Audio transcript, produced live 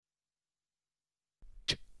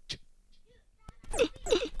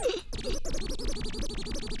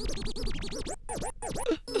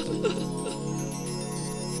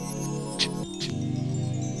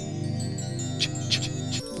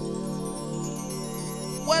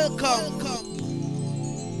Welcome.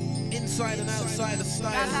 Inside and outside of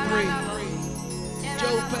Style 3.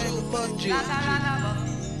 Joe Peng, Bunjy.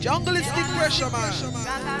 Jungleistic pressure, man.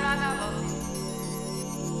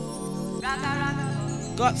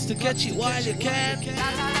 Gots to catch it while you can.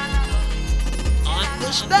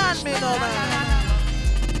 Understand me, no man.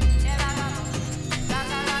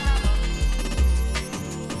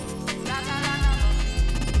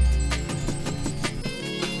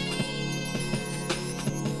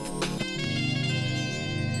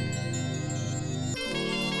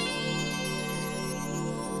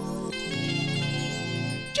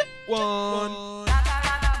 One.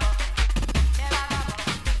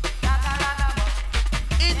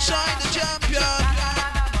 Inside the champion.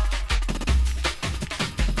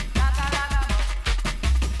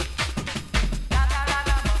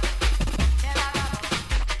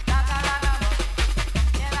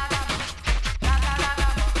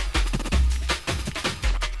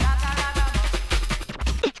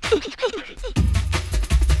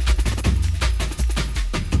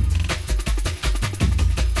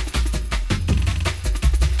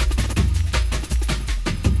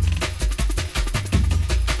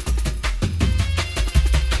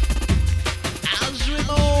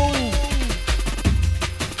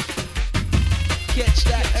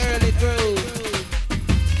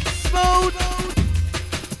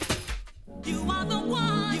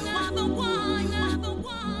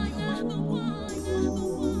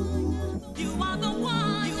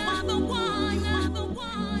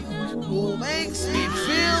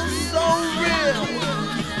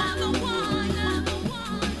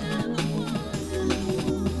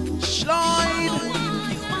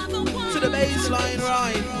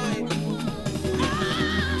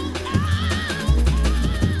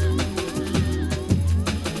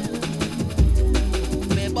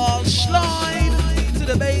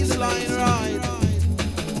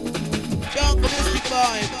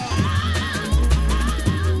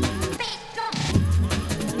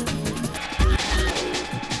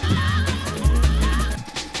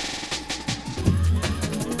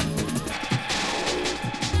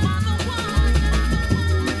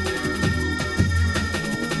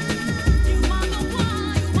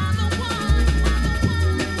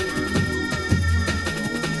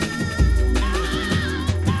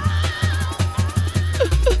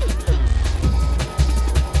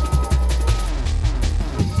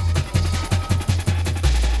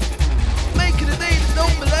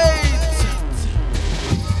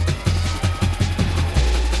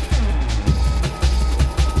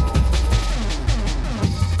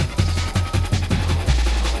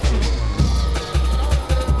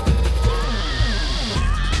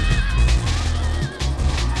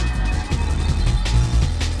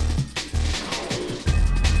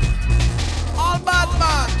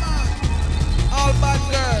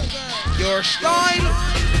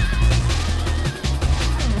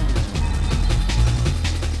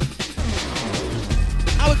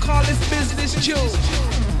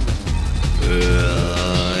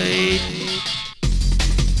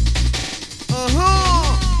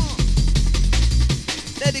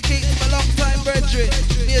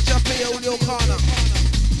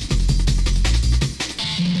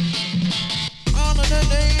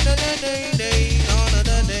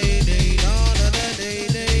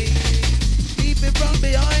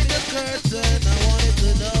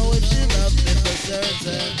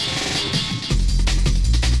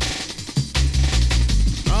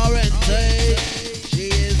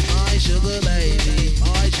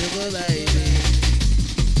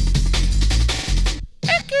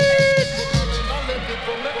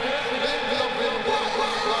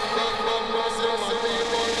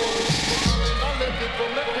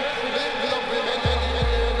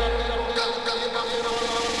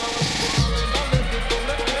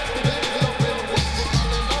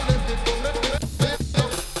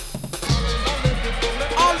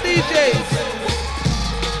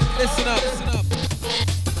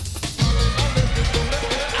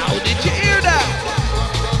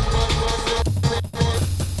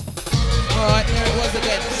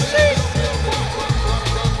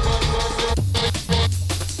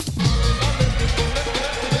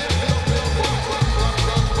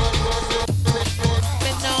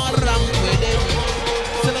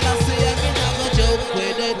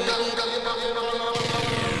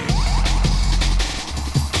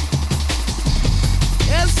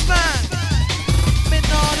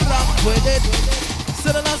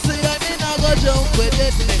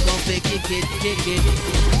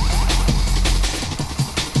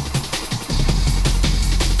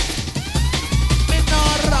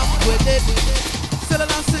 with it. Still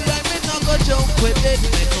and I say I may not go jump with it.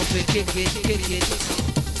 Make up and kick it, kick it.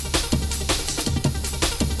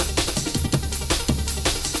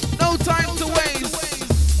 No time to waste.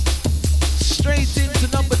 Straight into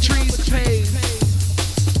number 3's pace.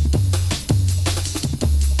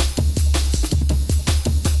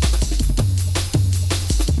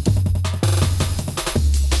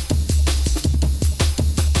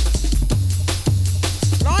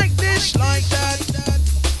 Like this, like that.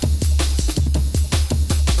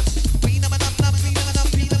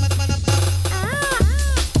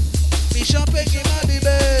 Me shopping in my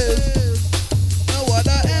best. No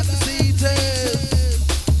other MC test.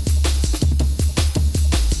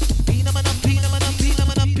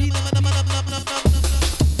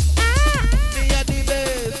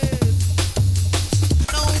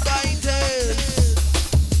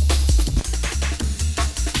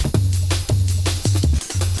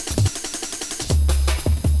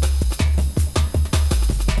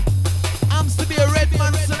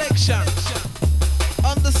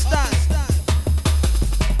 Understand?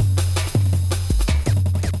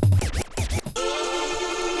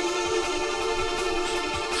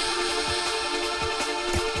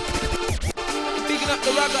 Picking up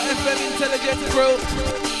the Raga FM Intelligent Crew.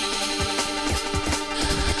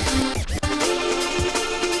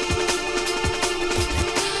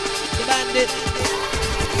 The Bandit.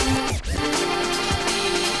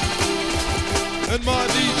 And my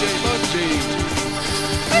DJ Bunjy.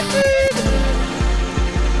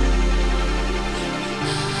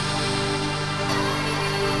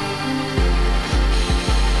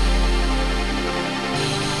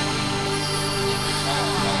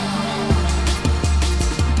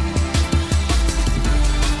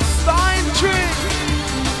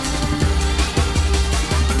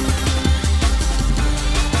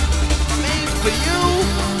 For you,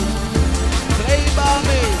 play by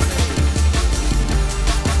me.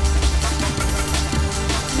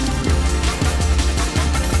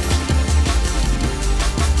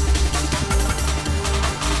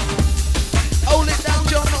 Hold it down,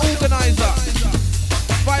 John the organizer.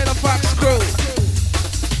 Final Facts Crew.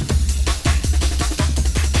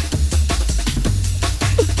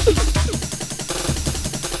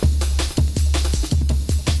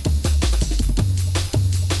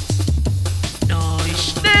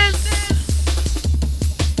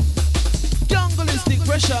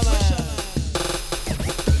 Pressure, man.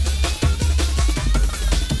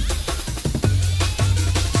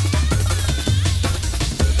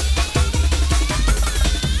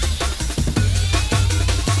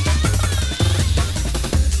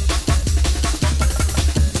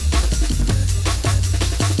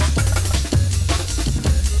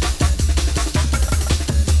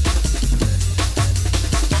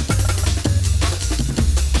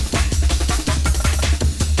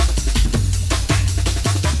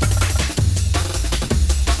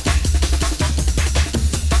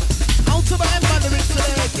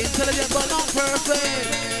 Intelligent but not perfect.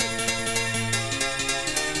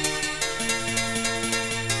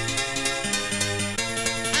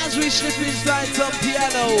 As we slip inside some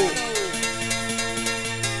piano.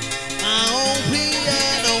 My own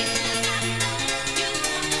piano.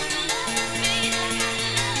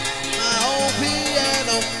 My own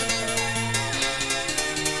piano.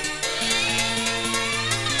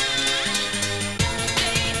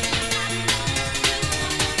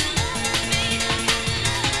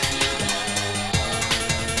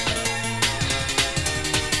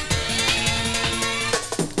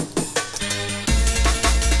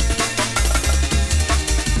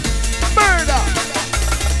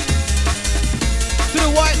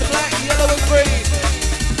 White, the black, yellow and green.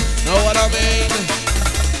 Know what I mean?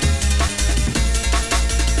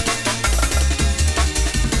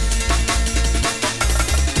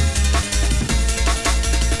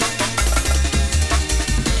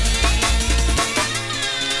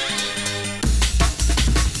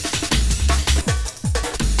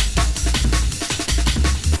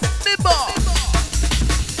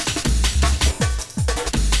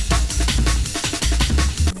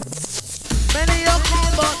 Many are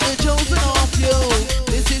called but they're chosen of you.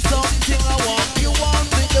 This is something I want you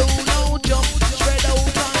want to do. No jump, spread out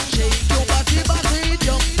and shake your body, body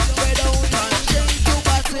jump, spread out and shake your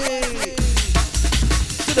body.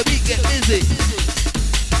 To the beat, get busy.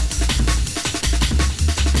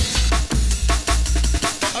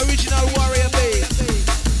 Original warrior bass.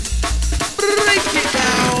 Break it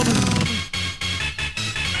down.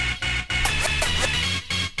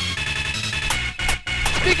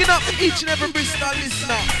 Picking up each and every Bristol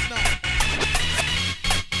listener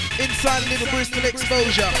inside a little Bristol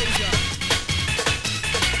exposure.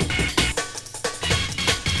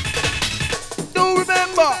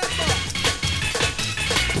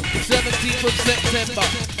 17th of September.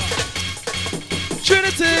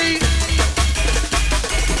 Trinity.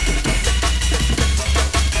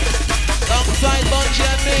 Alongside Bunjy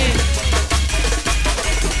and me.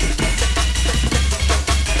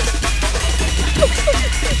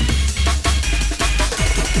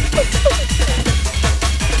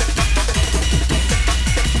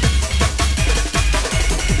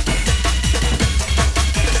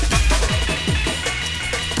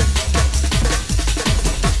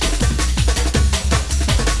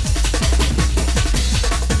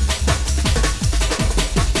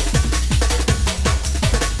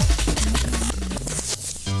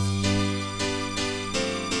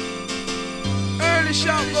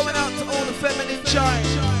 Shout going out to all the feminine child.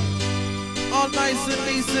 All nice and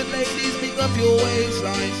decent ladies, pick up your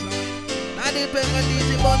waistline. Now the peng and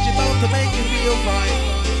easy Bunjy about to make you feel fine.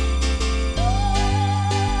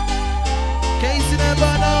 Case you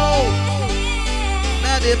never know.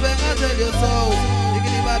 Now the peng I tell you so.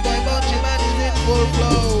 Diggity bad boy Bunjy man is in full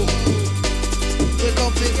flow. We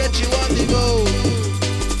come to get you on the go.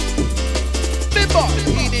 Big boy,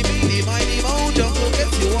 eeny meeny miny mo, jungle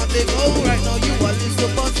gets you on the go. Right now you are Mr.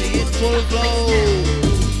 Bunjy in full flow.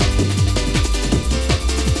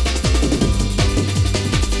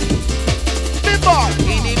 Big boy,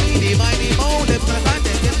 eeny meeny miny mo, left and right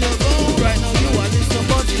they get you go. Right now you are Mr.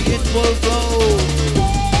 Bunjy in full flow.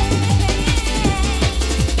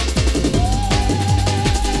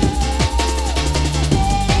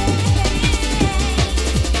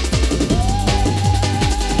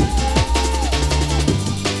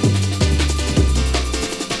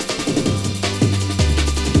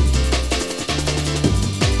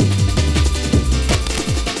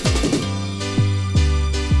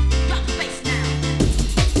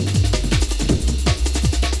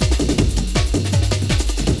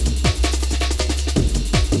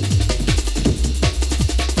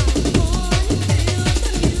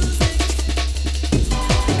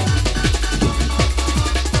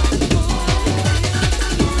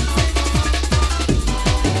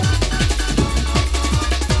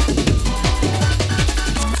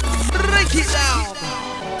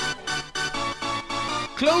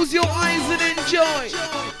 Close your eyes and enjoy.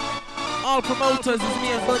 All promoters is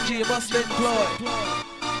me and Bunjy, you must employ.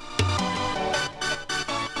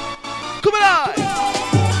 Come on!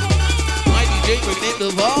 My DJ bringing in the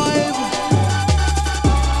vibe.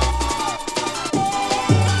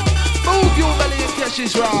 Move your belly and catch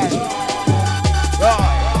this ride.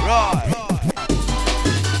 Right.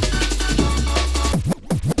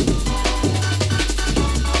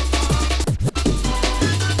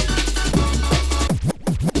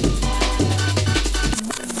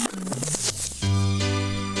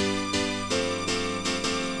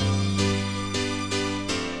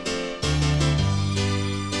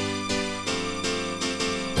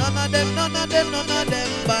 None of them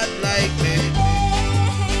bad like me.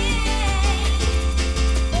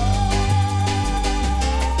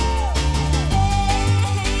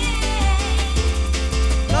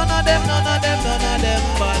 None of them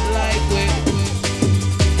bad like we.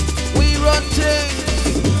 We run things.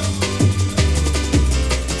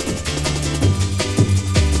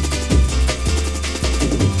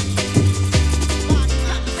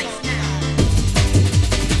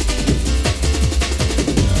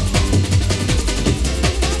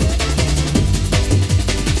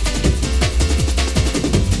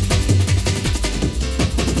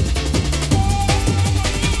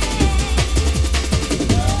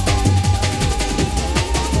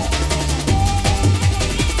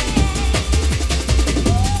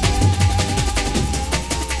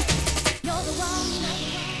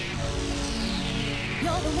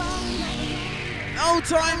 No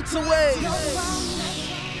time to wait.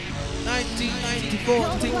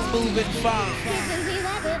 1994, things moving fast.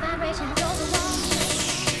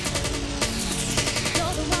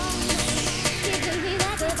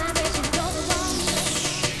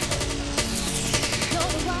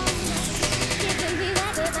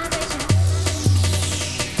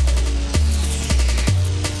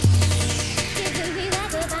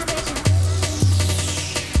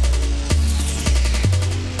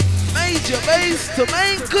 Major bass to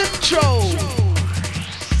main control.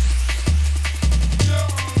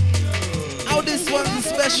 Now this one's a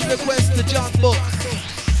special request to John Book.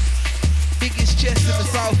 Biggest chest in the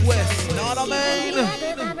Southwest, you know what I mean?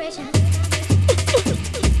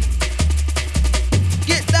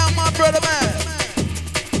 Get down my brother man.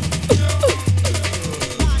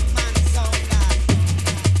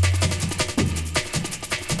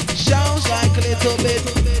 Sounds like a little bit.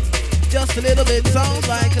 Just a little bit, sounds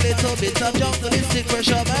like a little bit of jump to lipstick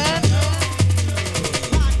pressure, man.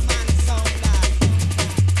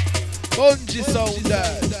 Bunjy sound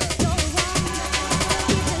that.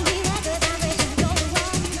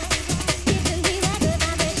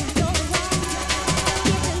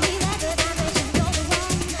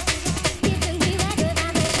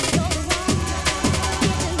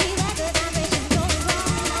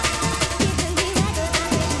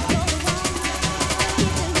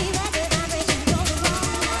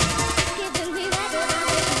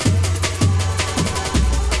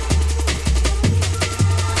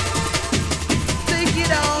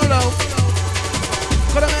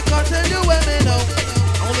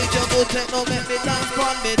 Techno make me dance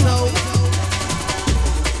on me toe.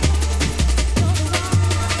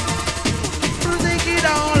 Take it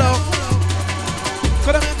down low.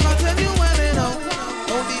 Could I make I tell you when me know?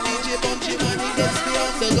 Only DJ Bunjy man, he gets me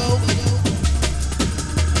on the go.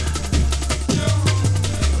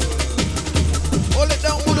 Hold it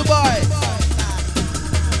down, good boy.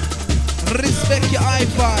 Respect your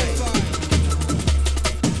hi-fi.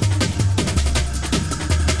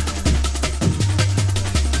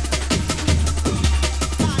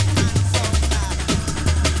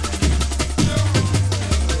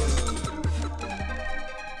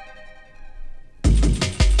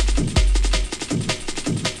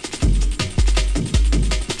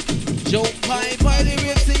 Jump high by the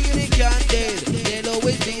rave singing it can't dead. There'll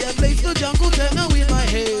always be a place for jungle techno in my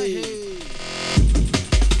head.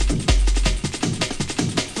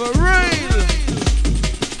 For real.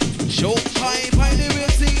 Jump high by the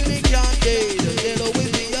rave singing it can't dead. There'll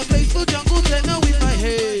always be a place for jungle techno in my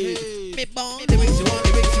head. Me bong, the mix you want,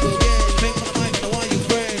 the mix you go get. Peng for the mic, I want you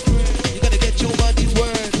friend. You gotta get your body's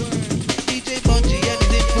word. DJ Bunjy and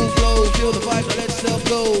he's in full flow. Feel the vibe, let yourself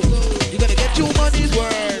go. You gotta get your money's word.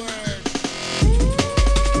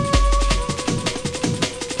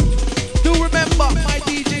 My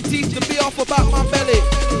DJ teeth to be off about my belly.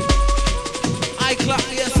 I clap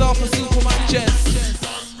the S off a Superman chest.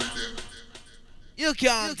 You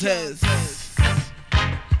can't test.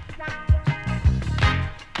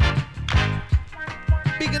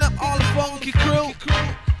 Bigging up all the funky crew.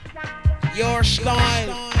 Your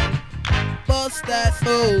style. Bust that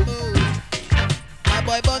move. My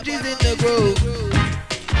boy Bunjy's in the groove.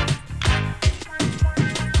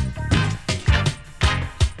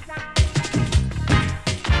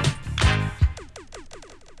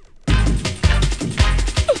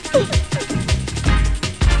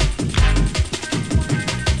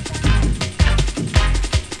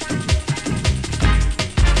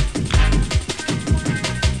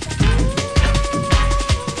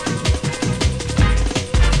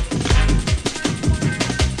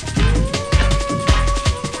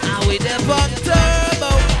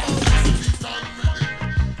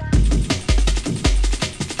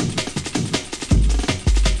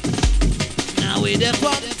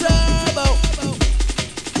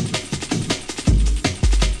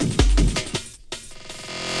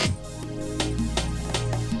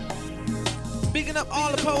 Bigging up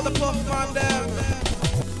all the powder puff man there.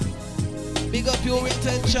 Big up your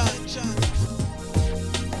intention.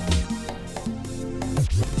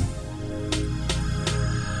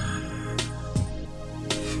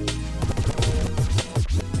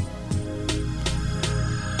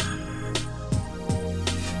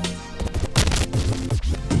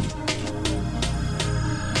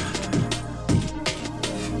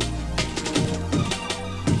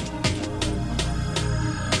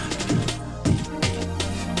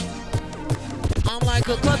 I'm like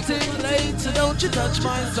a cutting blade, so don't you touch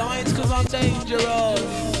my sides, cause I'm dangerous.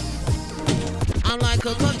 I'm like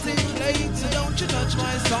a cutting blade, so don't you touch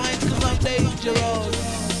my sides, cause I'm dangerous.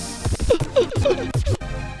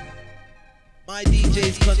 My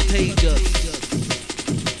DJ's contagious.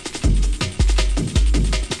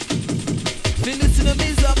 Feel it to the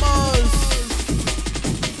Mizamos.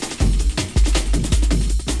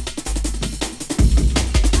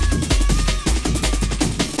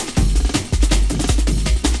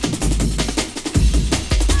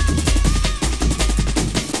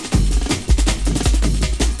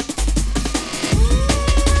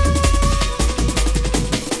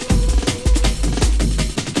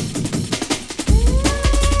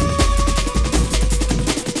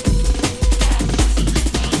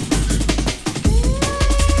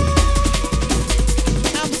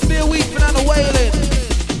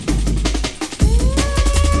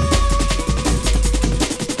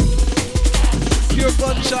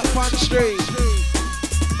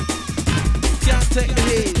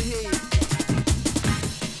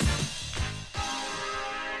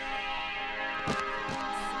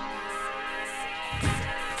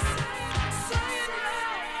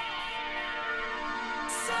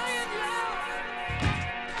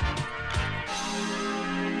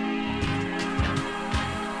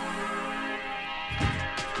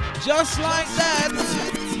 Just like that.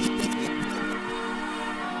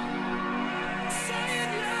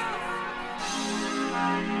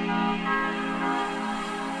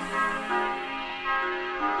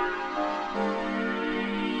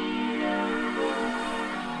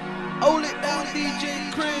 Hold it down,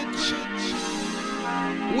 DJ Cringe.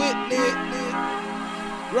 Whitney,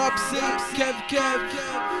 Rob Six, Kev,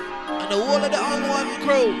 and the whole of the On One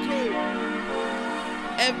crew.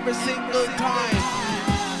 Every single time.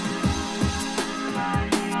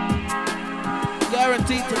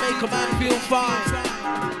 Guaranteed to make a man feel fine.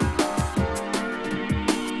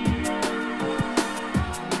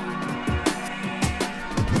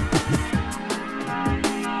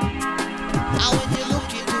 And when you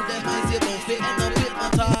look into them eyes, you don't fit and not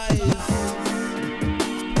hypnotized.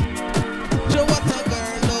 So what a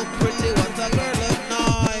girl look pretty, what a girl look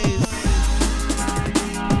nice.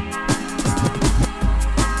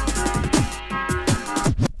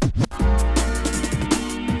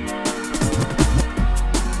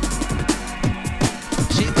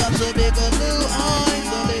 She got the bigger blue eyes,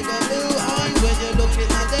 the bigger blue eyes. When you're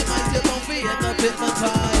looking at them eyes, you don't fit and not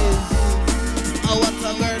hypnotized. Oh, what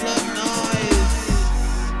a girl look nice.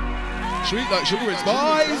 Sweet like sugar and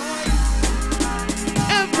spice.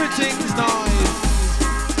 Everything's nice.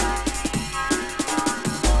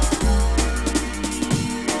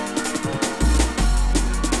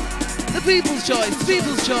 The people's choice,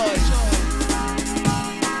 people's choice.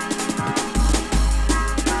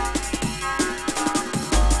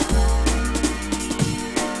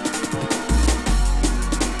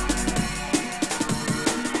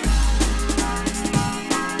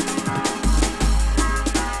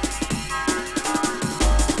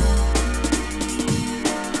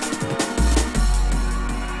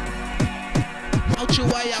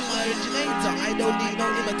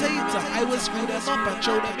 I will screw them up and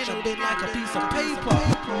throw them in a bin like a piece of paper.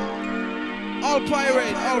 All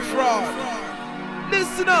pirate, all fraud.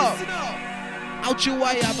 Listen up. Out you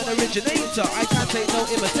why I'm an originator. I can't take no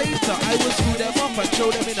imitator. I will screw them up and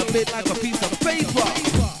throw them in a bin like a piece of paper.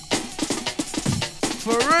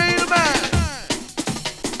 For real, man.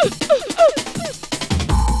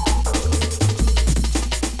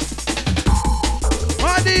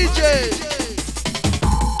 My DJ.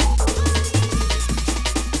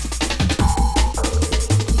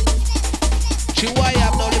 Why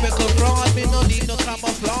I'm no lyrical fraud, me no need no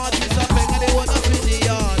camouflage. It's a peng and they wanna fit the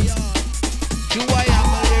yard. Why I'm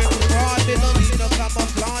no lyrical fraud, me no need no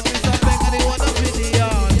camouflage. It's a peng and they wanna fit the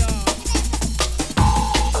yard.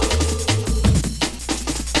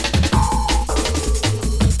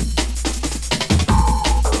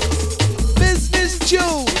 Business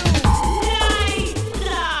tune.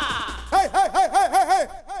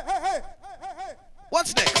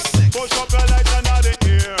 What's next? Push up your lights and out the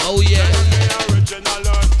ear. Oh yeah.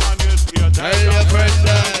 Tell your friend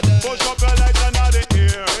that. Push up your lights and out the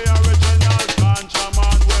ear. The original ganja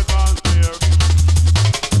man with on spear.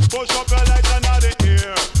 Push up your lights and out the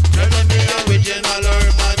ear. Tell them the original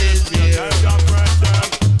urban is here. Tell your friend them.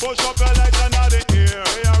 Push up your lights and out the ear.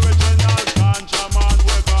 The original ganja man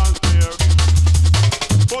with on spear.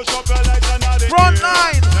 Push up your lights and out the ear. Front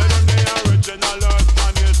line. Tell them the original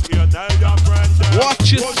urban is here. Tell your friend them.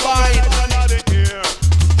 Watch your spine.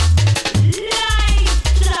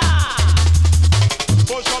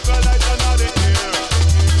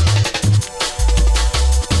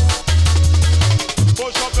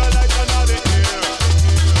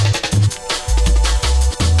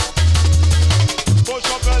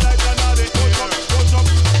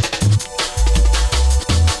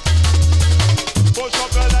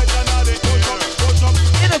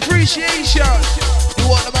 Appreciation. You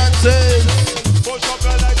what the man says. Push up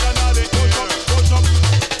your lights and all the push up.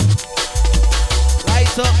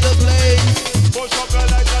 Light up the place. Push up your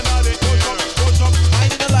lights and all the push up. I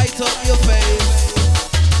need to light up your face.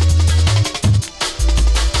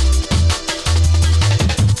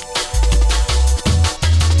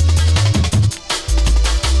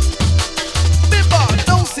 Bimba,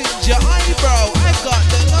 don't singe your eyebrow. I've got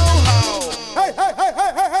the know-how. Hey.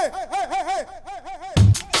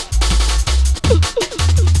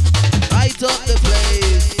 Light up the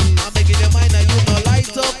place. I'm making your mind and you know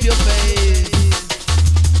light up your face.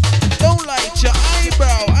 Don't light your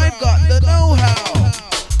eyebrow. I've got the know-how.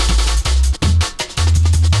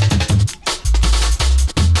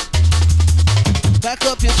 Pack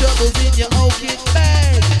up your troubles in your old kit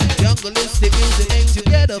bag. Jungleistic music makes you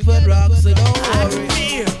get up and rock, so don't worry. I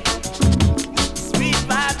feel sweet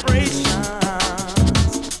vibrations.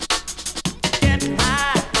 Get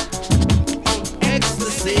high on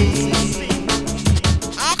Ecstasy.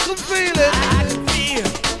 I can feel it. I can feel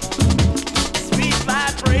sweet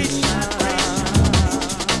vibrations.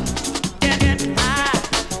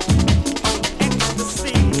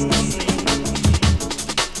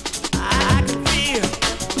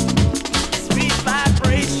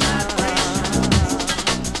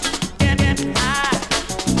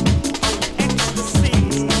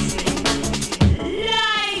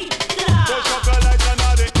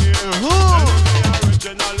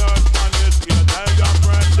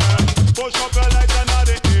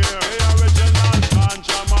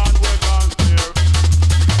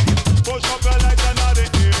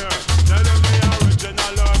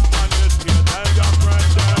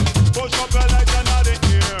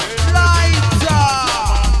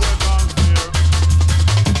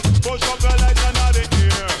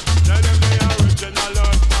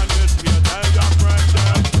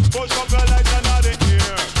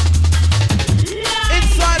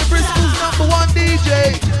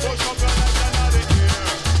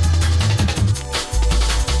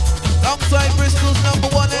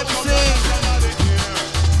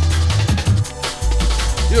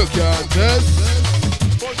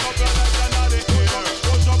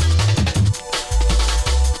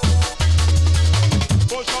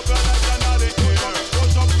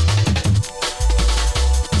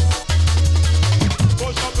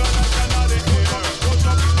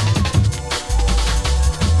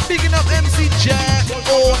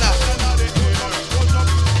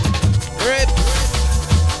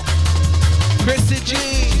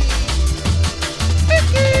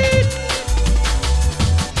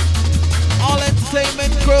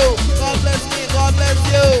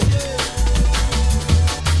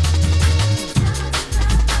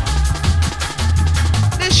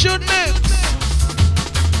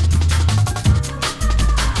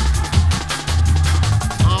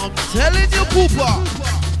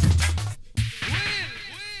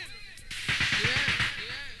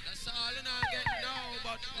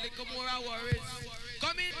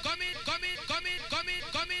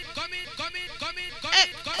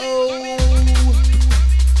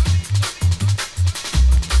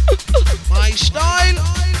 My style.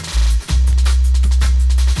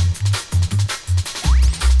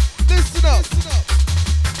 Listen up.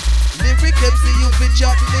 Lyric MC, you bitch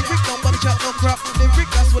up. Lyric, nobody chat no crap. Lyric,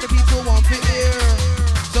 that's what the people want to hear.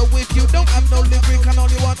 So if you don't have no lyric and all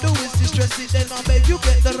you want to do is distress it, then I bet you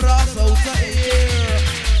get the rats out of here.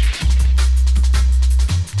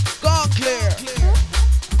 Gone clear.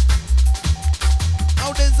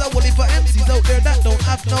 Now there's a whole heap of MCs out there that don't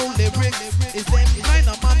have no lyrics. It's them kind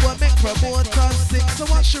of man who make promoters sick. So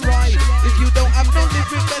what should I? If you don't have no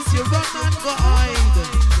lyrics, best you run and go hide.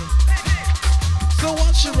 So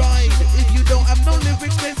what should I? If you don't have no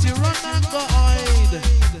lyrics, best you run and go hide.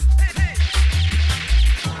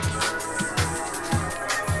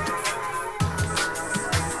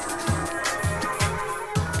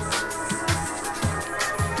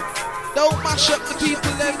 Don't mash up the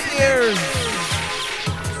people them ears.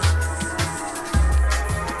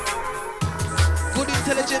 Good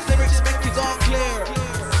intelligent lyrics make you gone clear.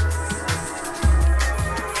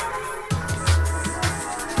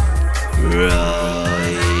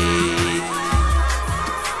 Right.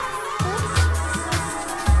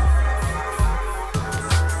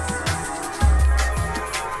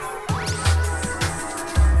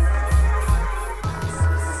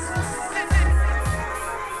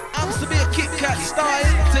 I'm to be a Kit Kat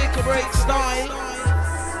style, take a break style.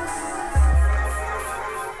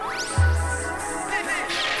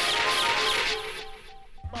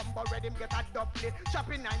 Red, him get a double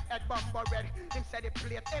chopping nine at Bumbo Red. Him said he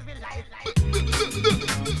played every life.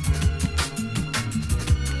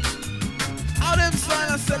 How them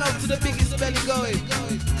sign and sell out to the biggest belly going?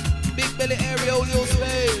 Big belly area on your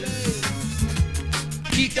face.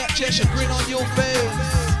 Keep that Cheshire grin on your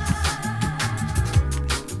face.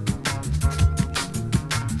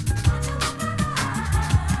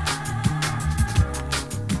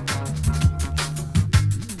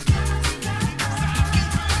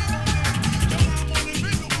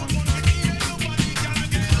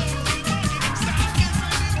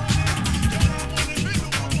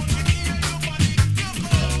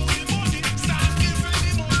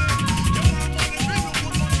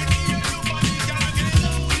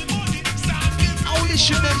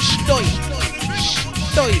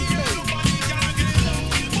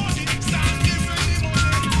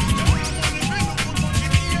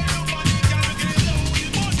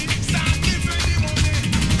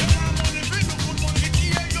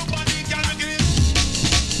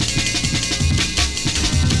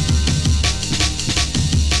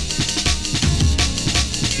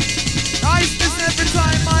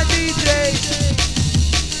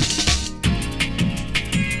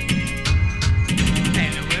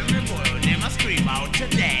 Out to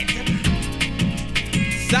dead.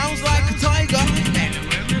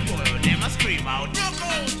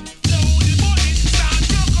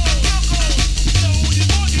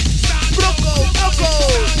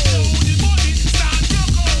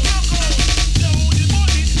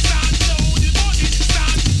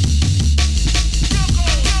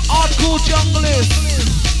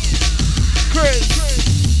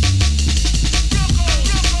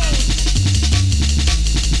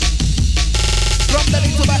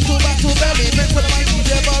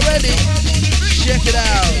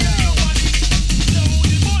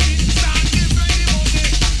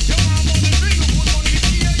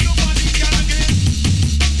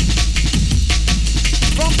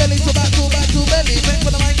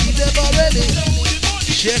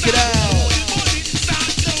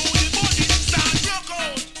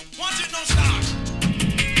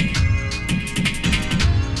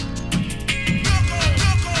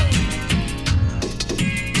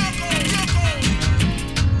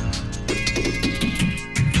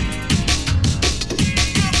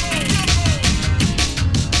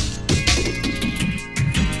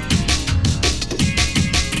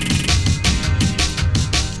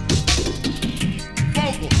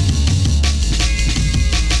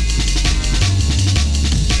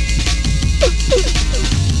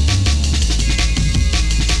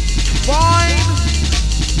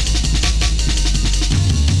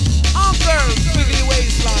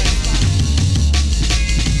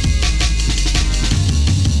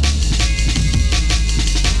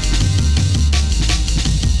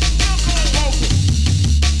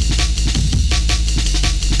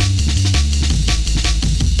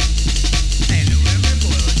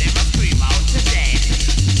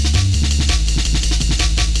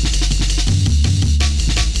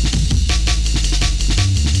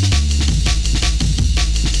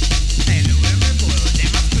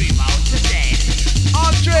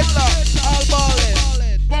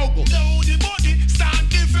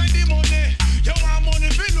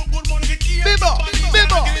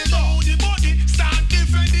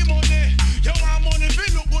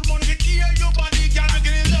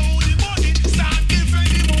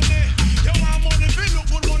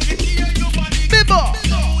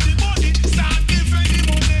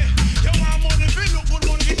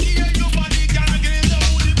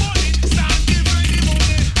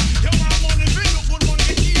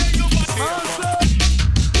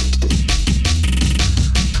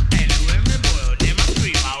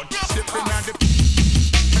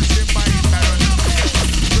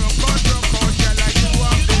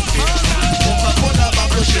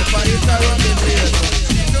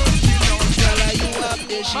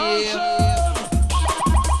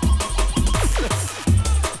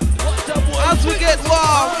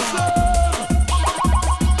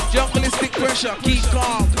 pressure, keep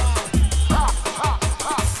calm.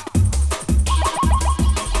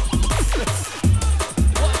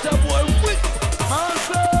 What the boy with?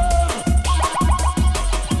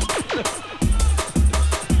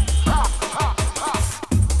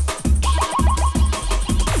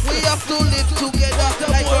 We have to live together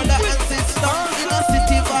like brother and sister. In a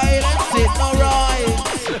city violence, it's no right.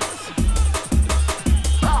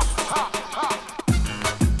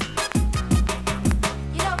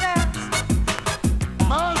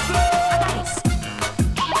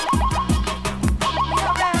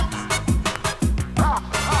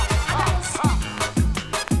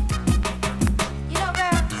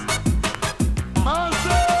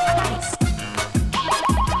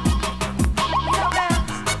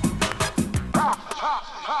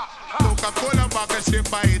 Coca-Cola bottle shape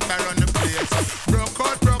by it around the place. Broke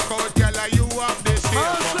out, girl, you have this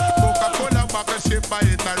shape. Coca-Cola bottle shape by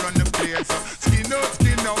it around the place. Skin out,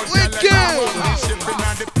 girl, you have this shape.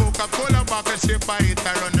 And the Coca-Cola bottle shape by it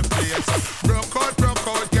around the place. Broke out,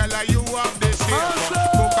 girl, you have this shape.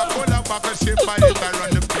 Coca-Cola bottle shape by it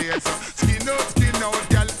around the place. Skin out,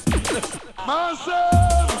 girl.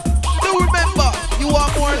 Do remember, you are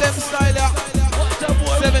more them style.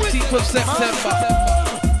 17th of September.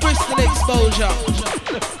 Bristol exposure.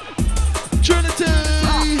 Trinity.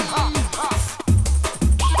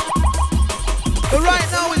 But right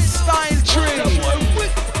now it's Style Tree.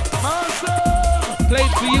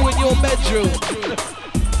 Played for you in your bedroom.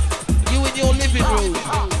 You in your living room.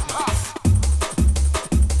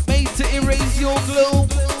 Made to erase your gloom.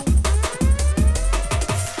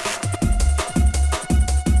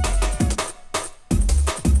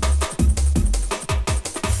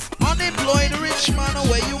 Unemployed rich man,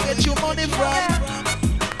 where you get your money from?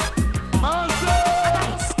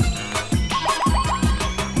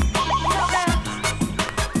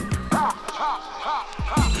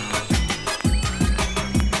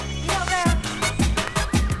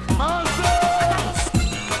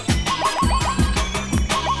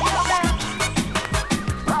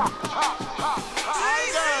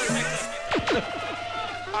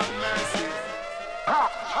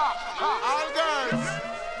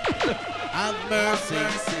 Have mercy.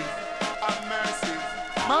 Have mercy.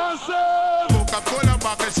 Coca-Cola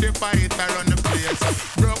bottle shape by it around the place.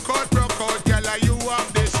 Broke out, girl, you have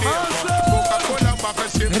this shape. Coca-Cola bottle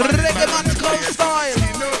shape by it Reggae around the man's called place. style.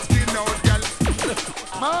 Skin out, girl.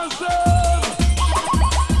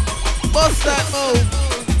 Bust that move.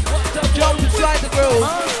 Jump inside the groove.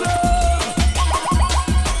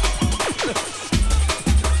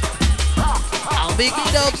 I'll make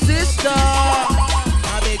it up, sister.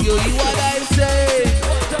 I beg you, what I say.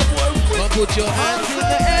 Come put your hands in the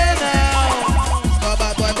air now. Come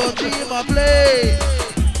bad boy, Bunjy in my play.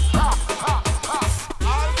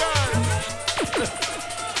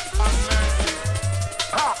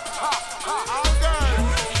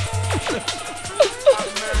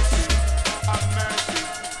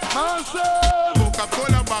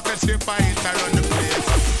 Coca-Cola bottle shape by it around the place.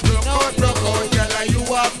 Broke out, girl, you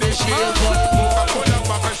have the shape. Coca-Cola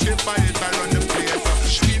bottle shape by it around the place.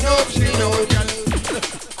 Skin out, girl.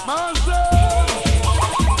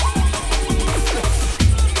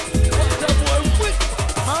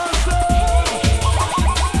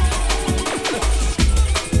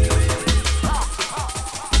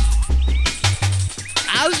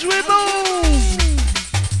 As we move,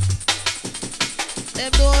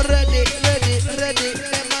 them don't ready.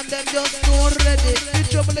 Them and them just don't ready. The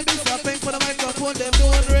trouble is this peng for the microphone. Them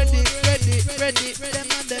don't ready. Them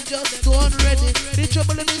and them just don't ready. The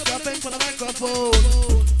trouble is this peng for the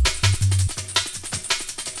microphone.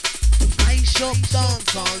 I shop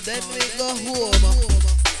dance all then we go home.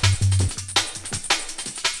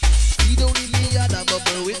 You don't need me at a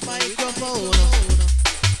bubble with microphone.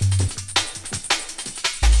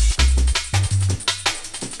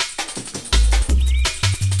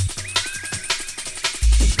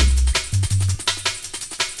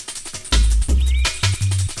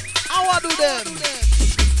 How I do them?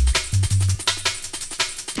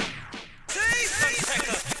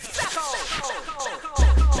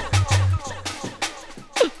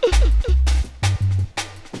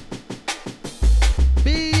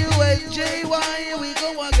 B-U-N-J-Y, we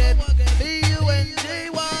go again.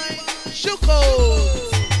 B-U-N-J-Y, Shookos.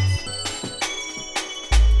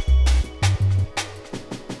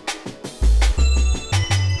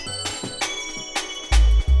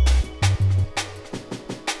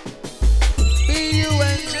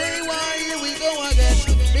 B-U-N-J-Y, we go again.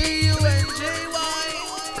 B-U-N-J-Y,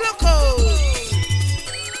 Shookos.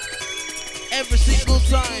 Every single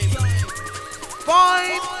time.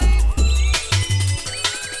 Fine.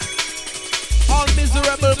 All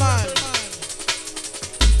miserable man.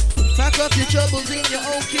 Pack up your troubles in your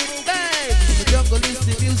own kit bag. The jungle is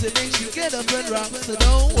the music makes you get up and rock, so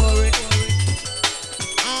don't worry.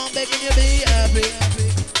 I'm begging you be happy.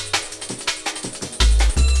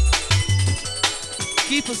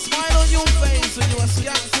 Keep a smile on your face when you are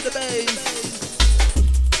skank to the bass.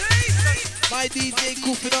 My DJ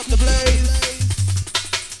goofing up the place.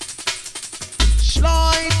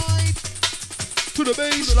 Slide to the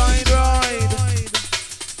baseline ride.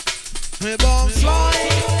 Hey bomb, slide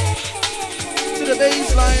to the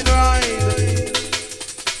baseline ride.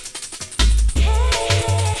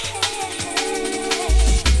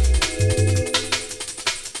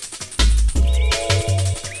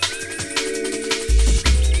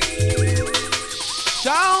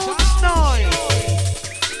 Sounds nice.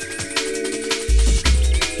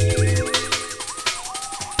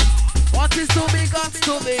 What is to be got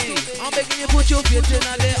to be? I'm begging you put your faith in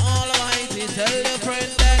the Almighty. Tell your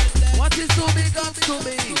friend that what is to be got to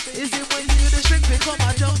be is it when you the shrink become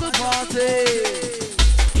a jungle party.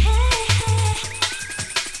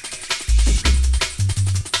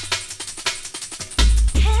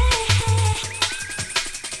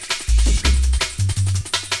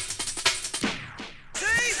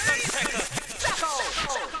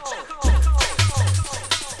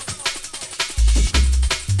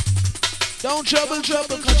 Don't trouble,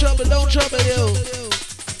 cause trouble don't trouble you.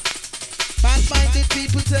 Bad-minded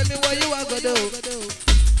people tell me what you are gonna do.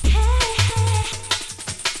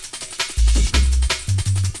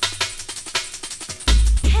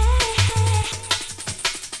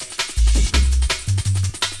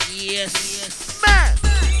 Yes, man.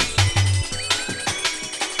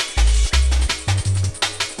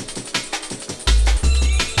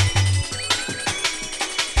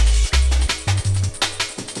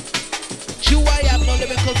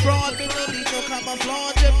 Lyrical fraud, me no need no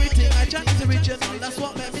camouflage. Everything I chat is original, that's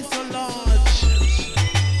what made me so large.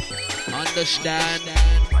 Understand?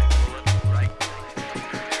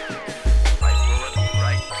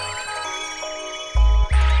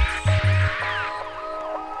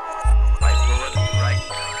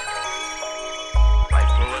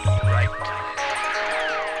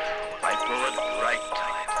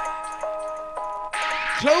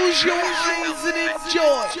 Close your eyes and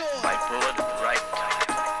enjoy.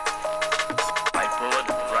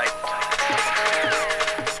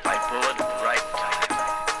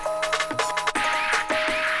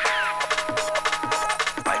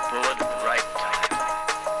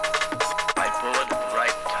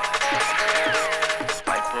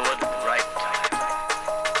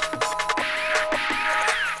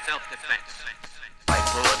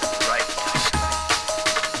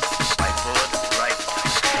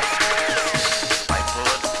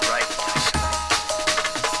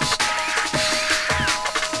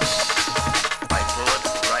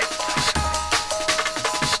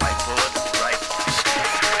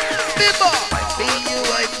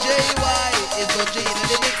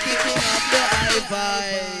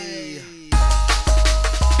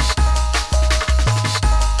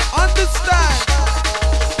 Understand?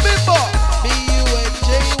 Remember,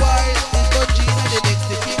 B-U-N-J-Y is Bunjy and the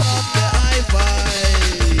next king of the hi-fi.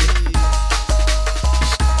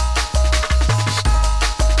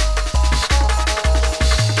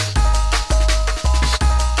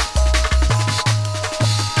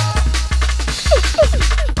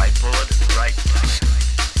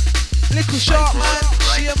 Little short man,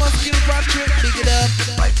 she must kill Patrick, big it up.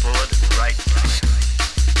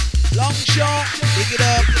 Long shot, big it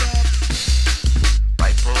up.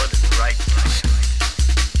 Right forward, right.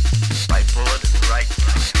 Right forward, right.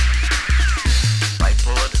 Right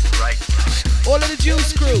forward, right. All of the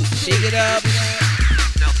Juice crew, big it up.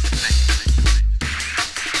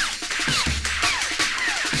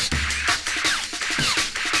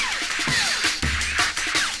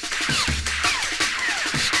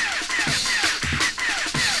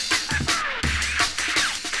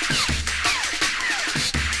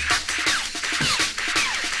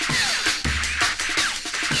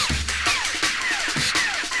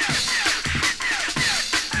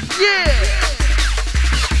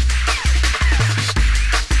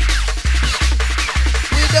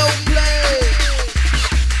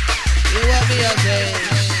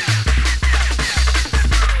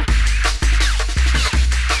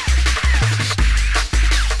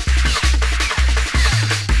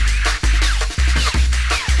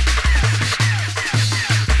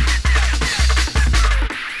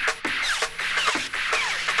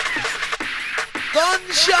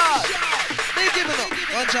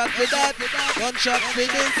 Gunshot for that, gunshot for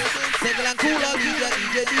this. Single and cool on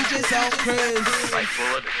DJ sound craze. Right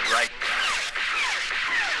forward, right.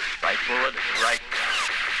 Right forward, right.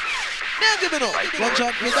 Now give it up. One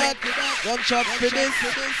shot for that, one shot for this.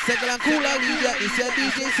 Second and cooler, leave that. This your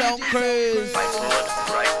DJ sound crazy. Right forward,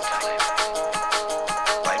 right time.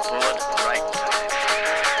 Right forward, right time.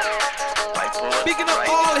 Right forward, Picking up right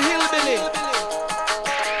all time. hillbilly.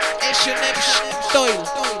 H&M style.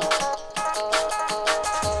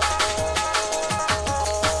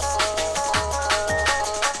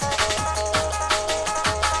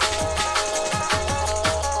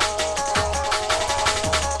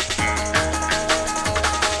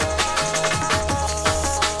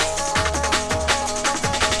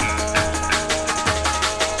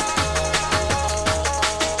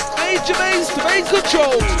 Major bass to main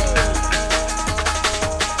control.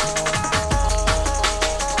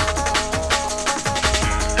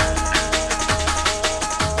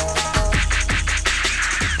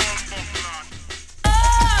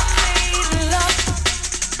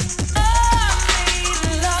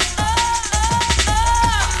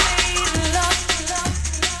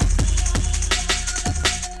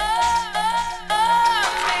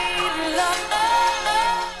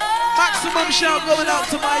 Maximum shout going out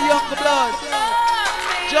to my younger blood.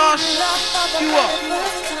 Josh, you up.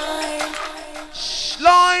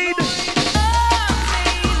 Slide.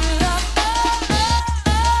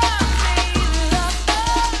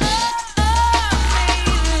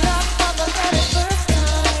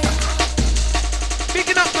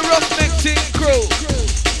 Picking up the Roughneck Team crew.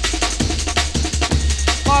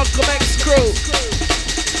 Malcolm X crew.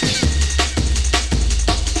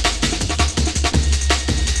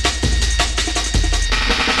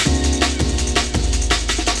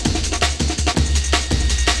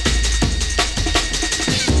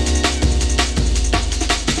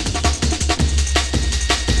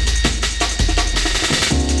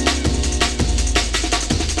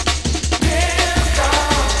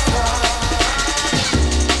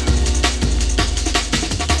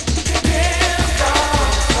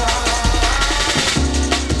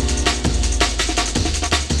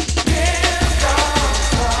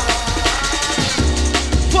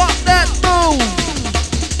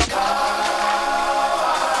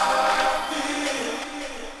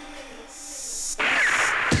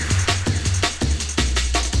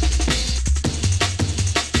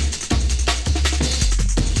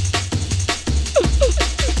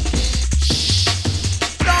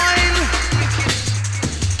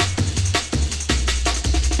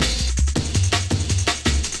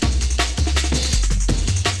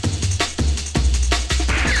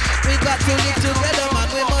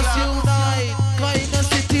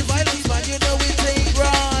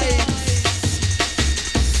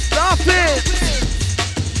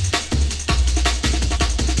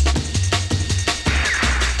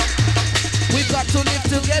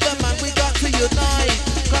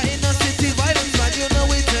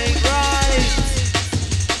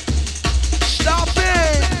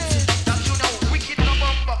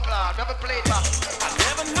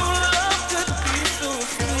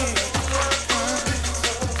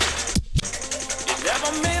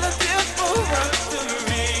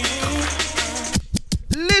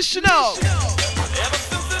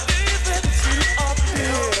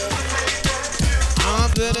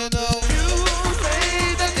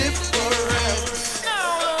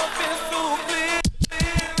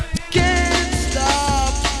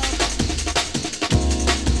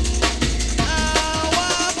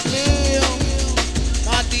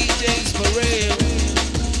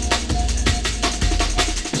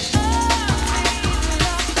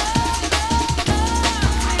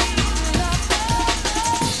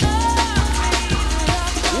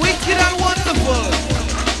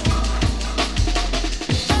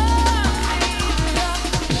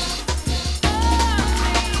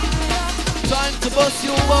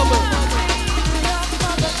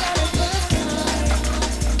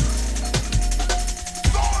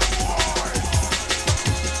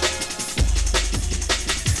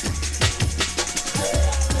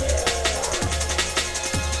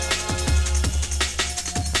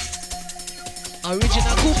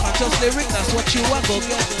 Original cook and just lyric, that's what you want, go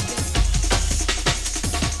get.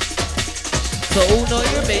 So who know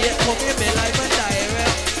you may yet come here, me live and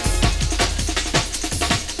direct.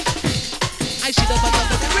 I should have done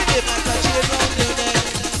the rhythm and touch it round your neck.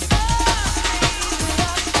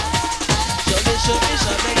 Show me,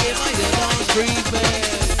 give my your dance breathing.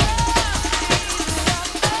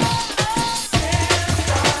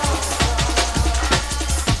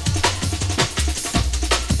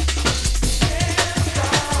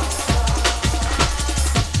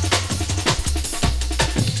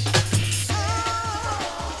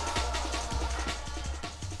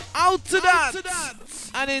 Out to that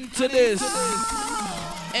and into this.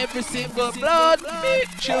 Every single blood beat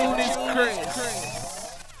tune is Chris.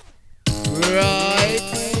 Right.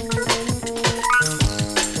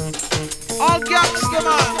 All gangster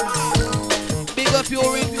man, big up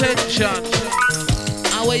your intention.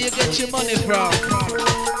 And where you get your money from?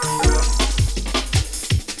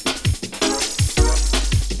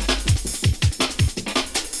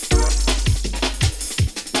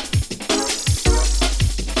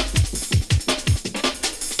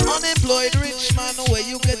 Unemployed rich man, where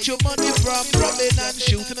you get your money from? Robbing and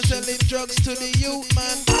shooting and selling drugs to the youth,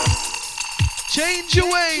 man. Change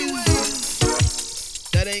your ways.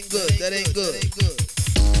 That ain't good, that ain't good.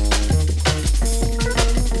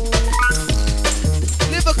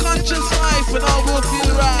 Live a conscious life and all will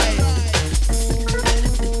feel right.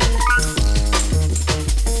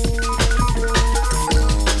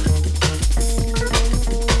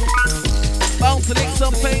 Bound to lick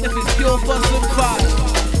some pain if it's pure fuss and fight.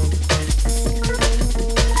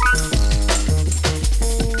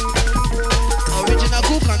 Original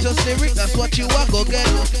cool conscious lyric, that's what you are go get.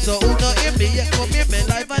 So who not hear me, yeah, come hear me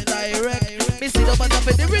live and direct. Me see the man up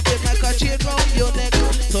in the rhythm like a chain round your neck.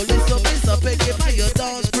 So listen, pick it by your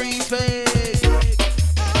dance prefix.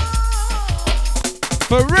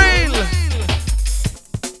 For real.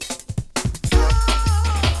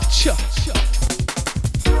 Cha.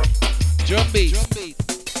 Drum beat.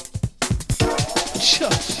 Cha.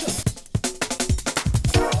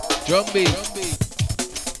 Drum beat.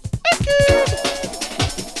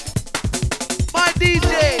 My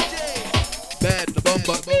DJ. Bad the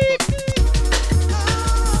bumper.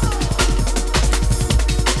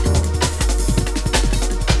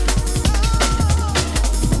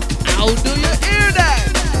 How do you hear that?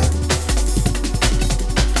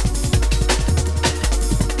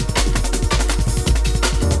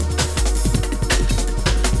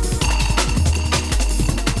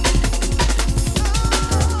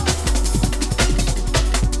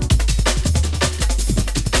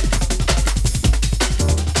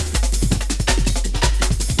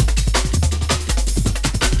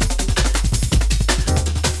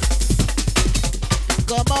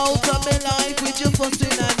 Come out of my life with your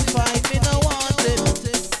fussing and fight, me no want it.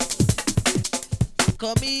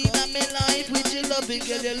 Come in of my life with your loving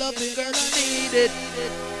girl, I need it.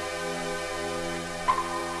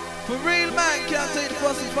 For real man, can't take the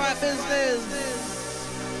fuss and fight business.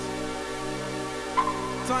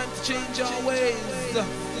 Time to change our ways.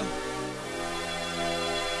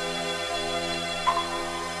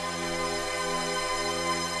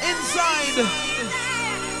 Inside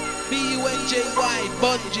Bunjy,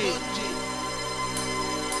 Bunjy.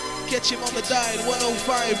 Catch him on the dial,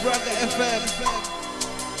 105 Raga FM.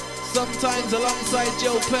 Sometimes alongside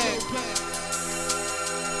Joe Peng.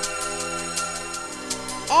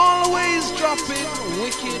 Always dropping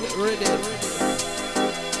wicked rhythm.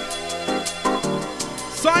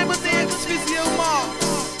 Simon the X-Physio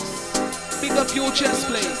Marks. Big up your chest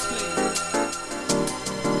plate.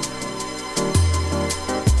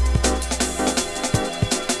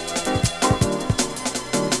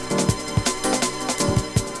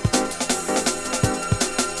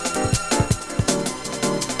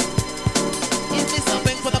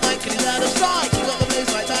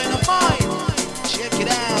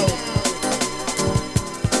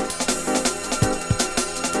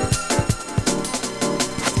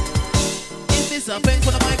 Something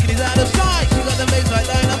for the mic and he's out of sight. You got the bass like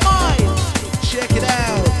dynamite. Check it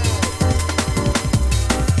out.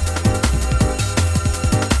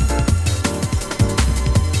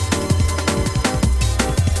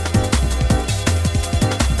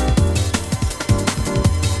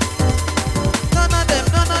 None of them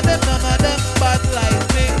bad like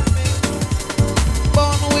me.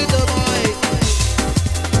 Born with the mic.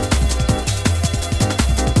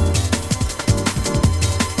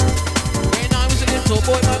 So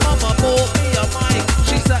boy, my mama bought me a mic.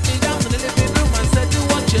 She sat me down in the living room and said, do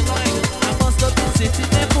what you like. I must have been sitting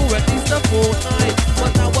there for at least a fortnight.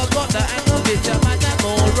 But now I got the hang of it, jam and I'm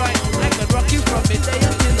alright. I can rock you from midday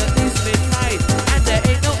until at least midnight. And there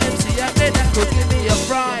ain't no MC out there that could give me a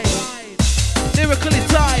fright. Lyrically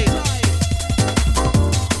tight.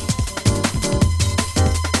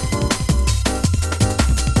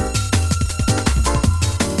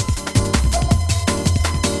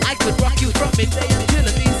 I could rock you from midday until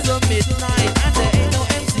at least midnight. And there ain't no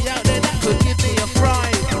MC out there that could give me a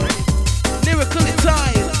fright. Lyrically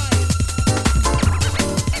tight.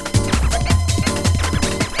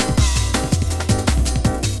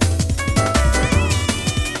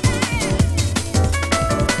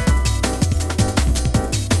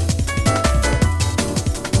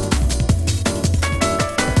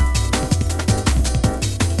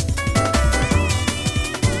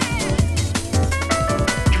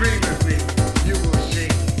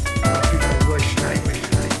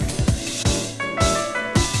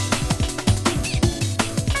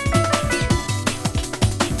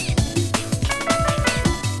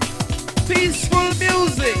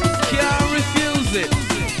 music, can't refuse it.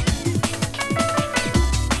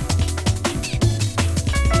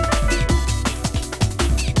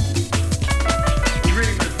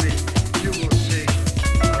 Dream with me, you will see.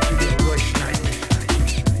 I'll be your worst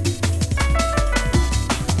nightmare.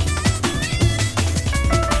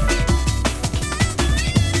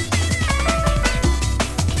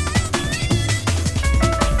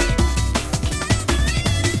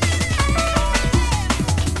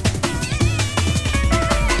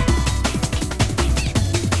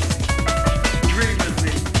 Dream with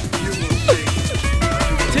me, you will see.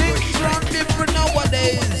 Things run different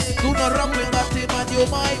nowadays. Do not run with that team and you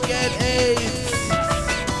might get AIDS.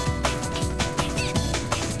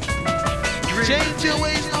 Change your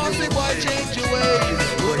ways, naughty boy, change your ways.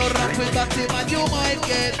 Do not run with that team and you might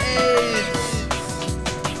get AIDS.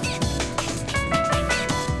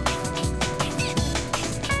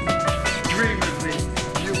 Dream with me,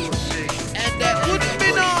 you will see. And that wouldn't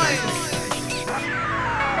be nice.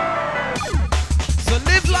 So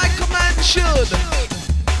live like a man should.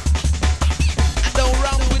 And don't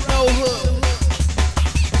run with no hood.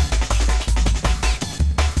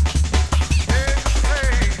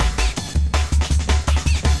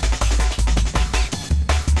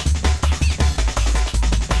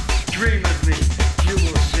 Dream with me, you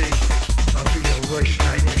will see. I'll be your worst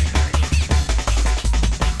nightmare.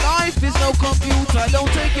 Life is no computer,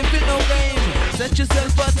 don't take it for no game. Set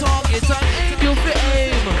yourself a target and aim you for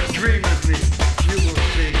aim. Dream with me, you will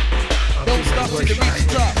see. I'll Don't be stop your till you worst reach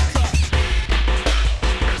the nightmare. top.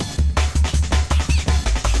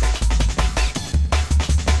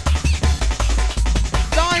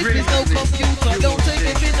 Life is no computer, don't take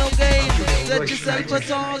it for no game. Set yourself a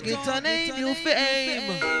target and aim you for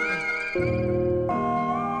aim.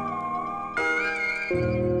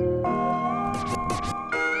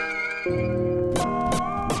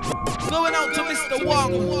 Going out to Mr.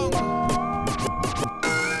 Wong,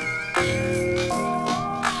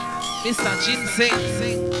 Mr.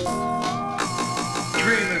 Ginseng.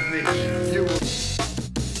 Dream with me, you will.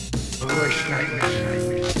 The worst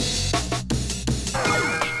nightmare.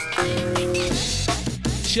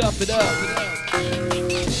 Chop it up.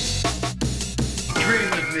 Dream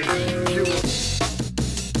with me, you will.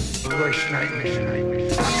 The worst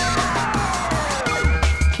nightmare.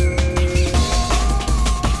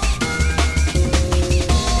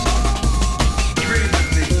 Dream with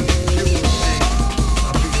me, you will see.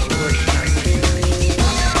 I'll be your worst nightmare.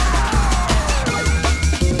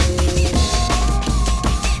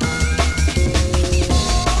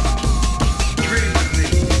 Dream with me,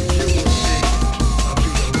 you will see. I'll be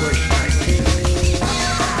your worst nightmare.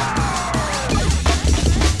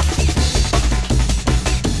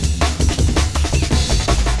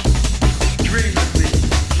 Dream with me,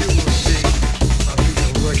 you will see. I'll be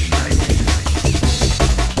your worst nightmare.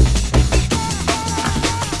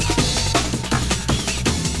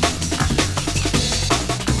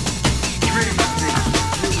 Dream with me,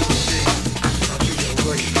 you will see. I'll be your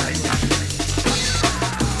worst nightmare.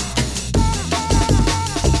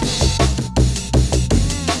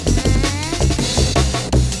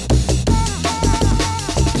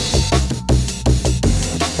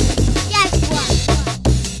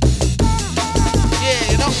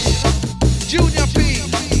 Yeah, you know. Junior P.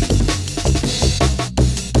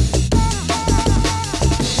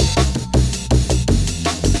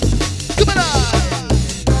 Come on.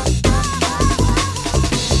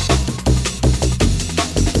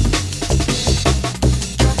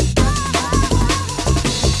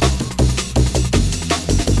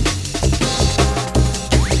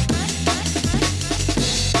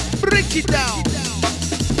 Break it down.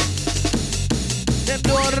 Them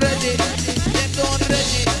don't ready. Them don't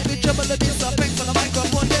ready. We trouble the this up for the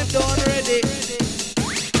microphone. Them don't ready.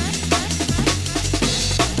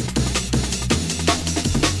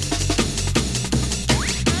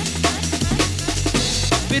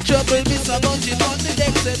 We trouble this a Bunjy on the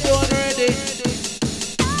deck. Them don't ready.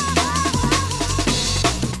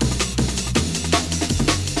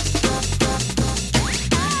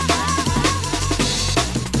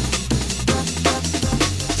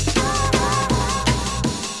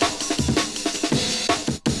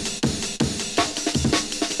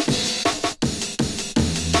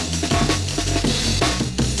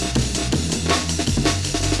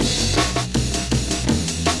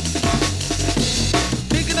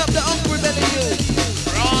 Picking up the hungry belly, you.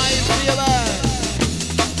 Rise, feel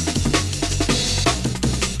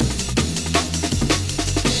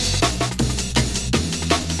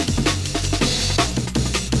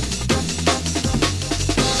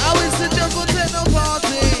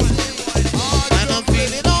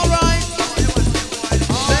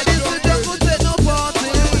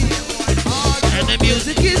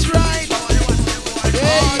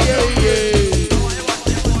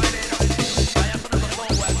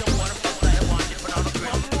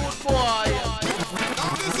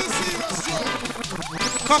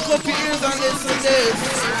listen this.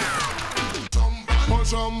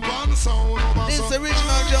 This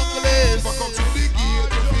original jungle is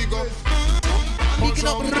picking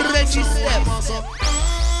up Reggie steps.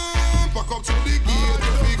 Back up to the gate,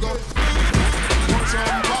 we go.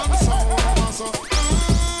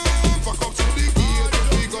 Back up to the gate,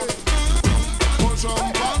 we go.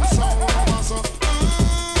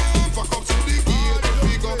 Back up to the gate,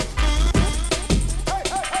 we go.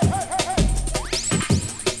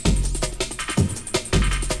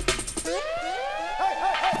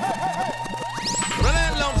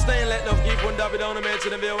 Let love keep on dabbing down the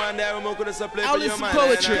mention of your one there. We're going to supply for your mind.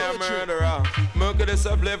 Poetry. I am murderer. We're going to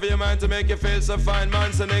supply for your mind to make you feel so fine.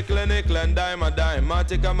 Man, so nickel and dime a dime.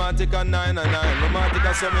 Matica, 9 and 9.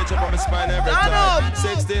 Matica, so much up on my spine every time.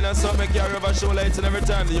 16 and something carry over show lights and every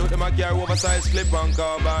time. The youth them a carry oversized clip on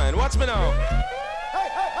carbine. Watch me now.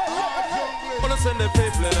 Wanna send the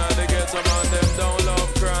people in and they get some on them don't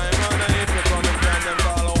love crime. And if you come and find them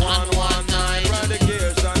call 119. Ride the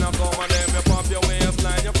gears and I come on them you pop your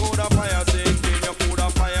waistline. You put a fire sinking, you put a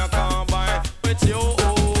fire combine with you.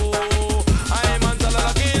 I'm on the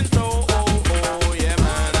looking through. Yeah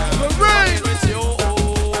man. With you.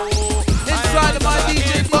 Inside of my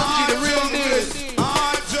DJ Bunjy, the real news.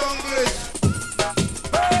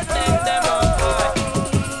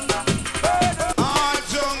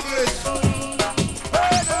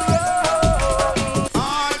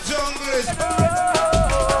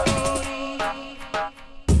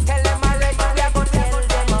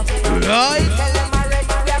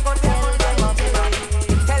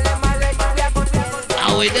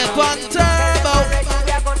 With the fun turbo.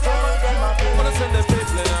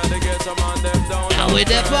 With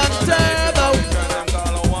the fun turbo.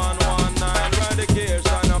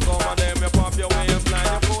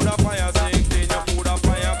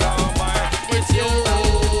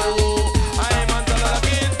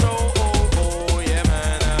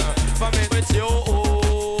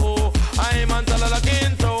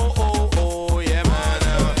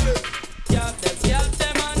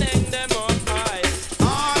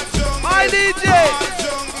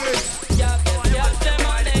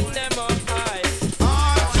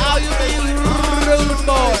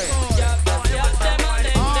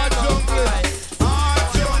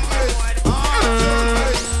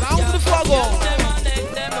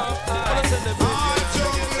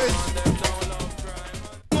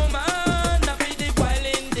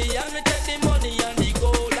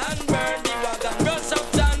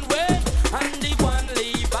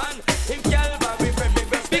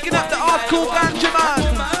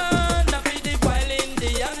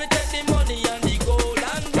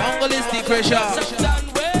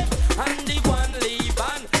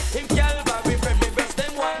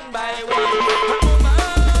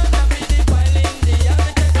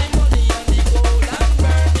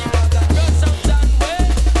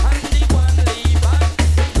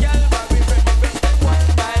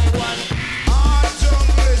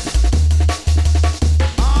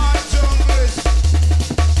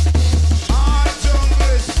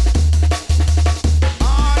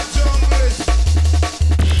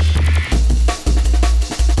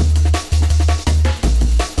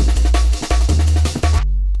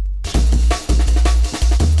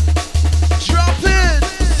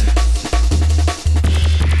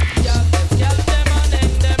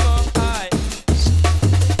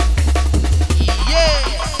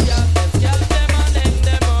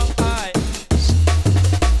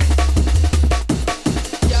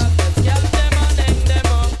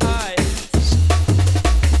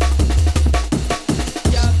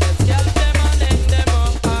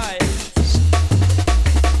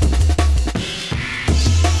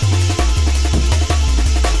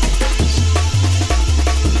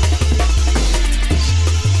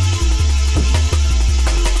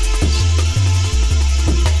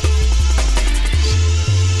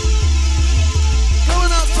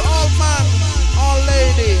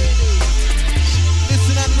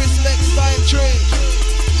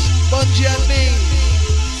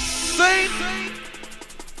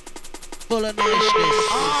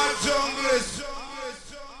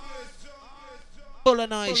 Full of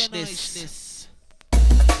niceness.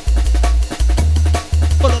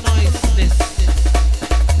 Full of niceness.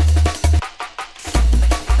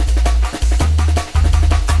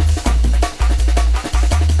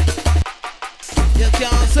 You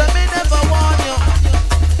can't say me never warn you.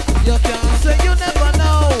 You can't say you never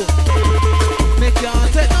know. Me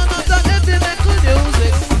can't take none of that heavy metal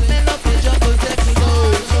music. Me love the jungle techno.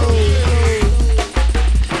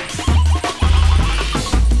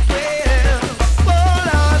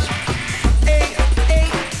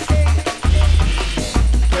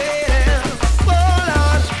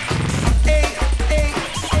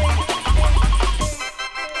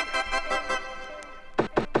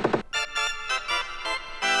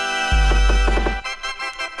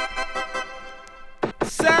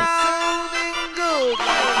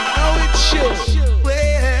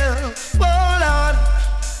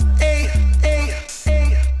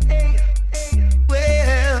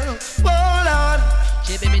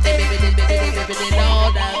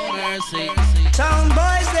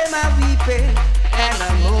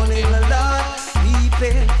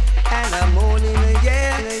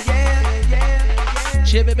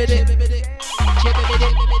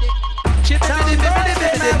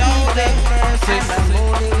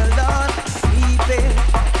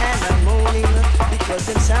 Because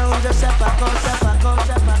them sound just a pack out.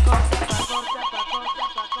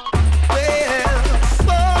 Well,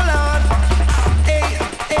 hold on. Hey.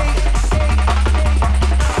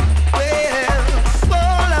 Well,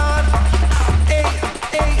 hold on. Hey.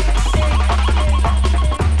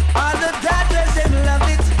 All the daughters, them love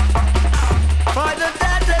it. For the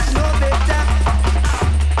daughters, no better.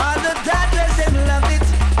 All the daughters, them love it.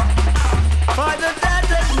 For the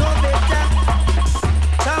daughters, no better.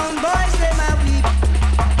 Town boys, them a weep.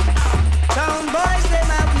 Town boys,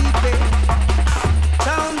 them a weep.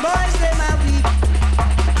 Town boys, them a weep.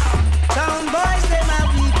 Town boys, them a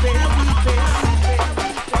weep.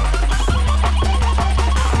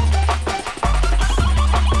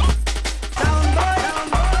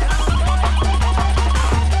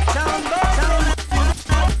 Town boys,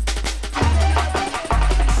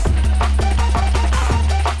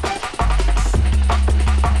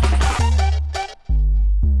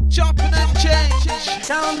 Chopping and change.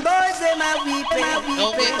 town boys, them a weep.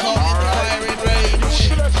 Don't be caught in the firing range.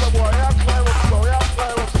 Bless the boy, you climb up slow.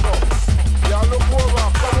 You look over,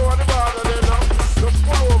 come over the border there now. Just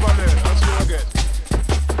pull over there, that's what you get.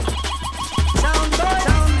 Town boys.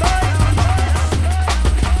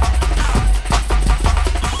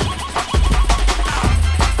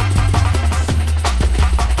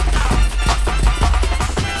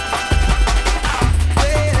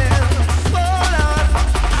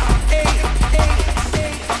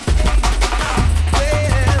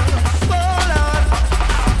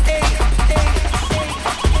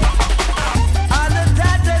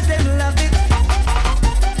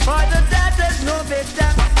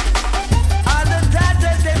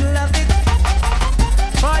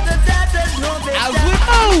 As we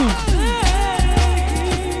move.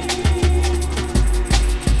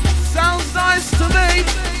 Sounds nice to me.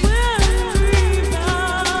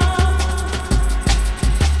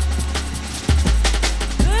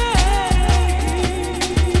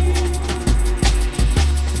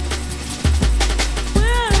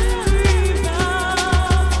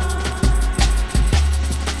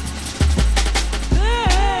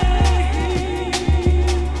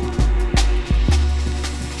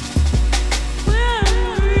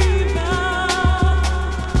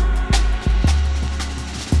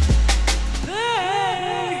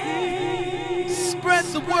 Spread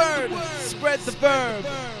the word, spread the verb.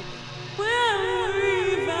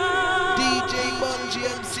 DJ Bunjy,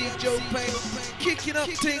 MC Joe Peng, kicking up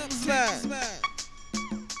things, man.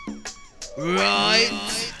 Right.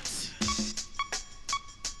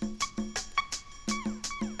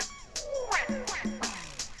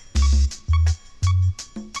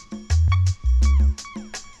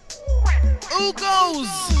 Who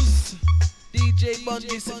goes? DJ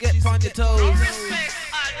Bunjy, so get on your toes.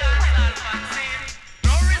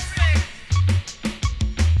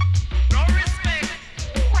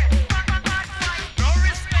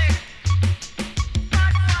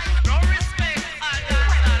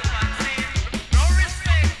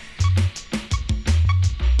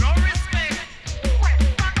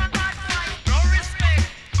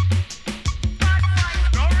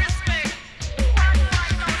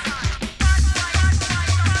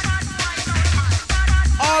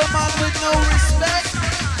 All man with no respect,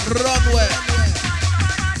 runway.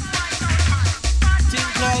 Team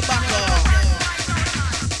called back off.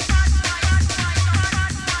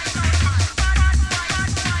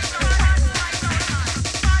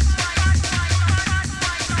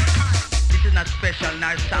 This is not special,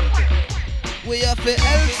 not something. We are for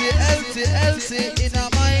healthy in our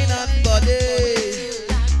mind and body.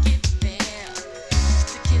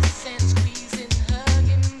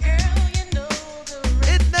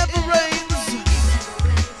 It never rains.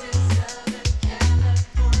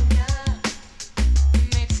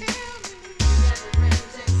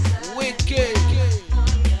 Wicked.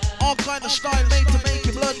 All kind of style made to make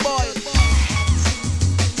your blood boil.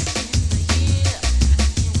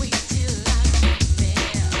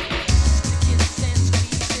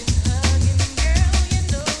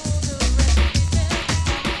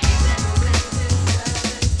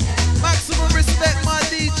 Maximum respect, my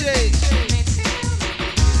DJ.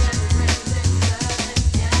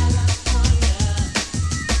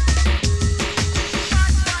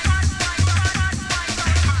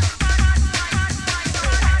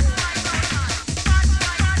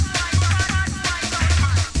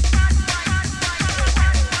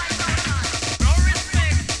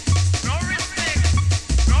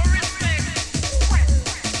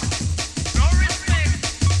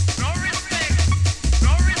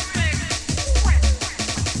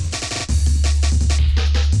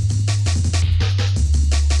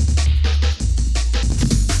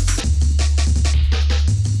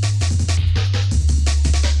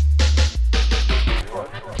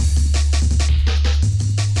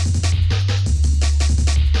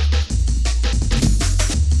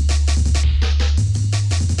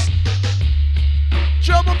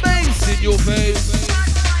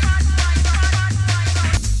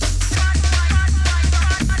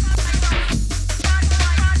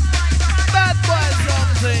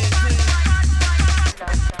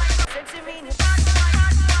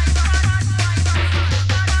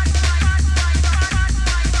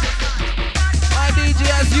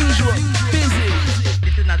 usual, busy.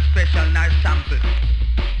 This is not special, not sample.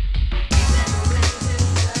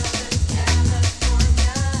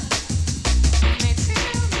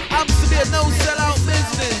 Happens to be a no sellout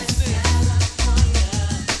business.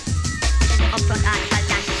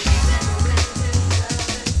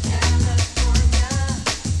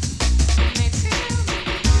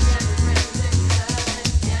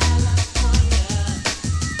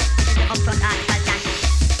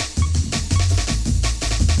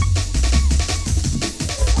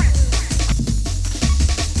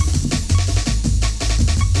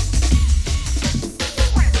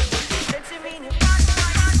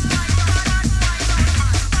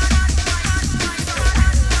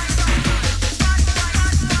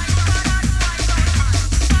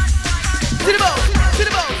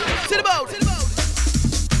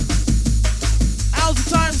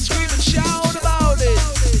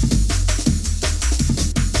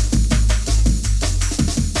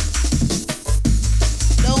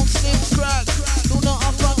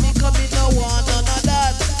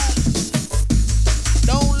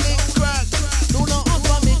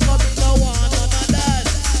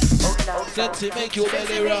 To make your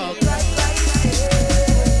belly rock.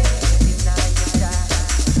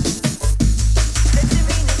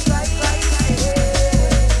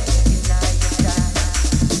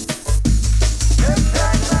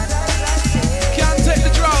 Can't take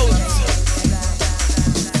the drought.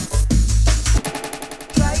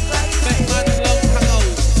 Make man love hang out.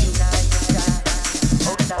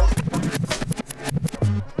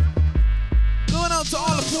 Going out to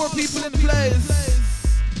all the poor people in the place.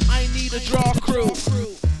 I need a draw crew.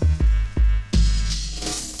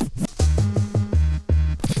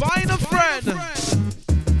 Find a friend.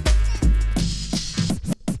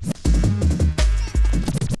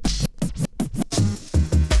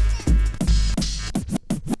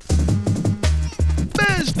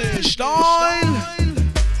 Business style.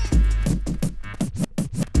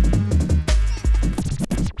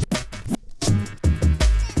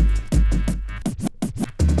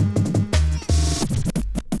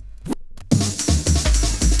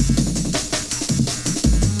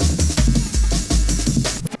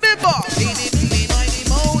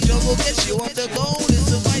 Get you on the go,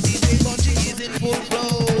 listen my DJ Bunjy is in full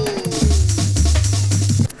flow.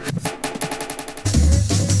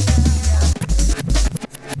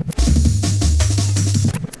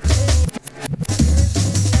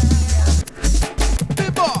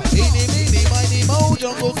 Bimba, eeny, meeny, miny, mo,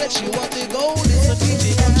 jungle get you on the go, listen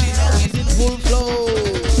DJ Bunjy now he's in full flow.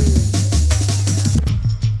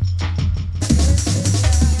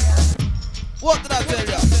 What did I tell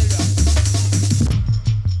ya?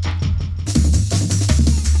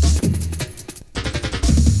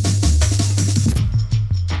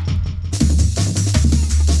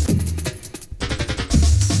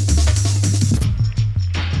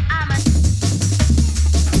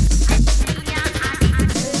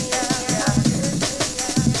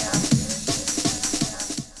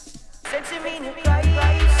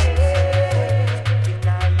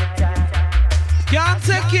 Can't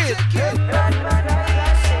take it.